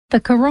The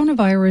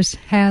coronavirus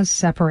has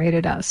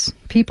separated us.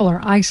 People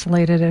are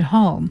isolated at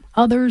home.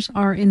 Others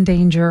are in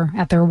danger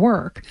at their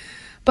work.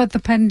 But the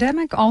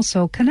pandemic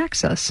also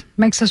connects us,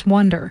 makes us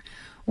wonder,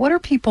 what are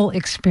people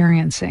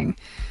experiencing?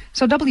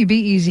 So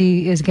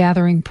WBEZ is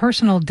gathering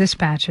personal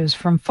dispatches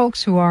from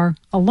folks who are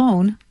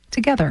alone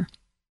together.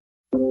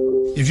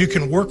 If you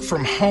can work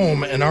from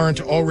home and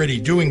aren't already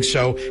doing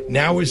so,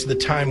 now is the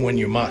time when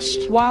you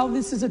must. While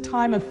this is a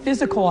time of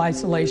physical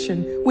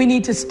isolation, we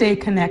need to stay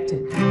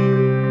connected.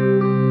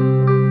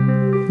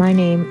 My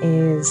name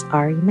is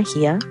Ari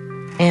Mejia,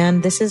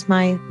 and this is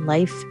my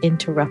life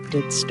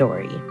interrupted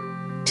story.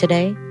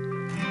 Today,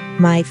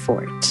 my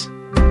fort.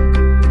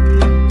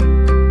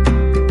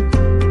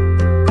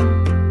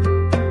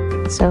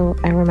 So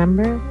I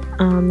remember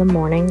on the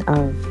morning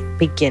of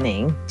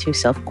beginning to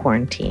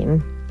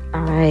self-quarantine,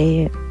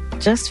 I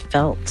just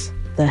felt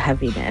the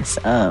heaviness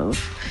of,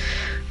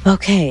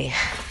 okay,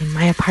 in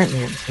my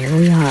apartment, here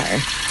we are.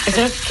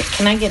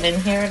 Can I get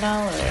in here at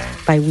all? Or?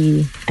 By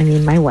we, I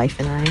mean my wife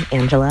and I,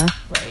 Angela.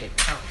 Right.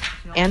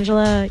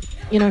 Angela,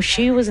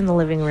 she was in the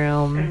living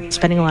room,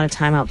 spending a lot of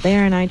time out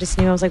there, and I just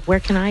knew, I was like, where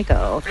can I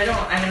go?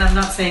 I'm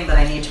not saying that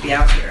I need to be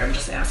out here. I'm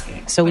just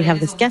asking. So we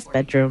have this guest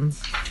bedroom.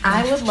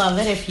 I would love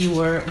it if you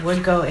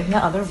would go in the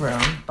other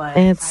room, but...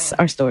 It's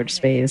our storage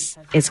space.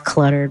 It's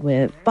cluttered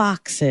with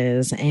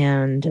boxes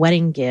and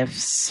wedding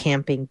gifts,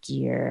 camping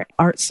gear,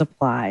 art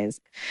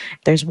supplies.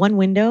 There's one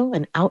window,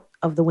 and out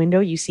of the window,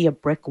 you see a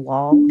brick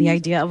wall. The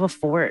idea of a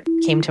fort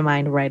came to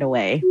mind right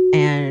away,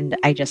 and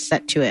I just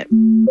set to it.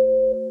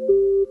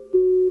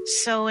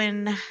 So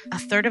in a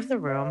third of the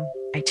room,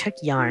 I took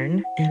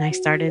yarn and I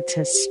started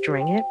to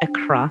string it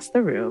across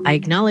the room. I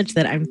acknowledge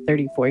that I'm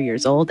 34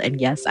 years old, and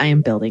yes, I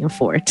am building a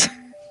fort.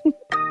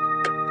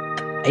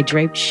 I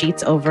draped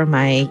sheets over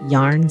my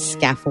yarn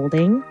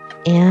scaffolding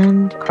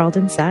and crawled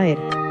inside.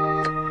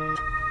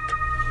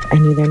 I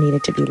knew there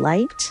needed to be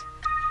light.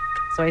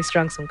 So I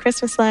strung some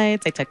Christmas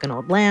lights. I took an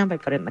old lamp. I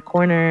put it in the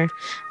corner.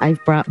 I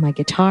brought my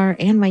guitar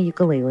and my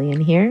ukulele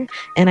in here.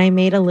 And I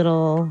made a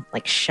little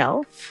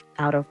shelf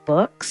out of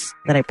books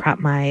that I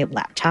propped my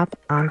laptop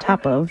on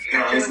top of.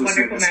 I was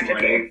listening this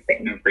morning,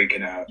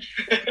 freaking out.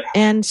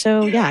 And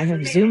so, I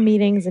have Zoom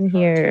meetings in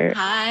here.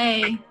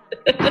 Hi.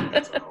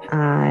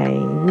 I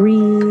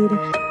read.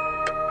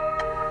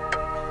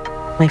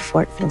 My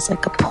fort feels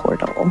like a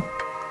portal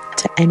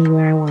to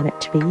anywhere I want it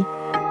to be.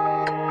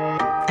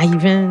 I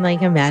even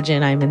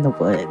imagine I'm in the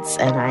woods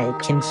and I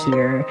can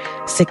hear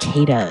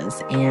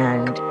cicadas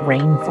and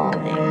rain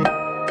falling.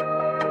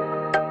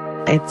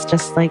 It's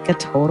just like a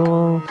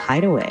total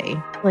hideaway,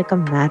 like a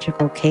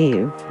magical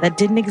cave that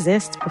didn't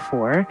exist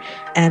before.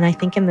 And I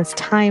think in this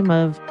time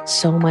of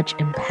so much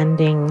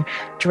impending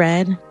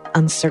dread,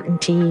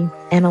 uncertainty,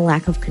 and a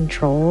lack of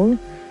control,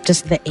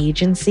 just the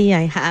agency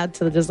I had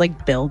to just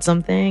build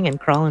something and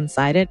crawl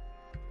inside it.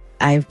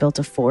 I've built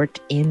a fort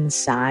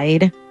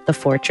inside the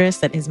fortress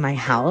that is my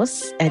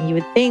house. And you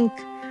would think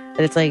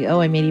that it's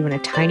I made even a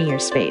tinier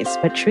space.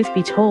 But truth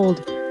be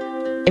told,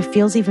 it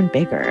feels even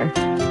bigger.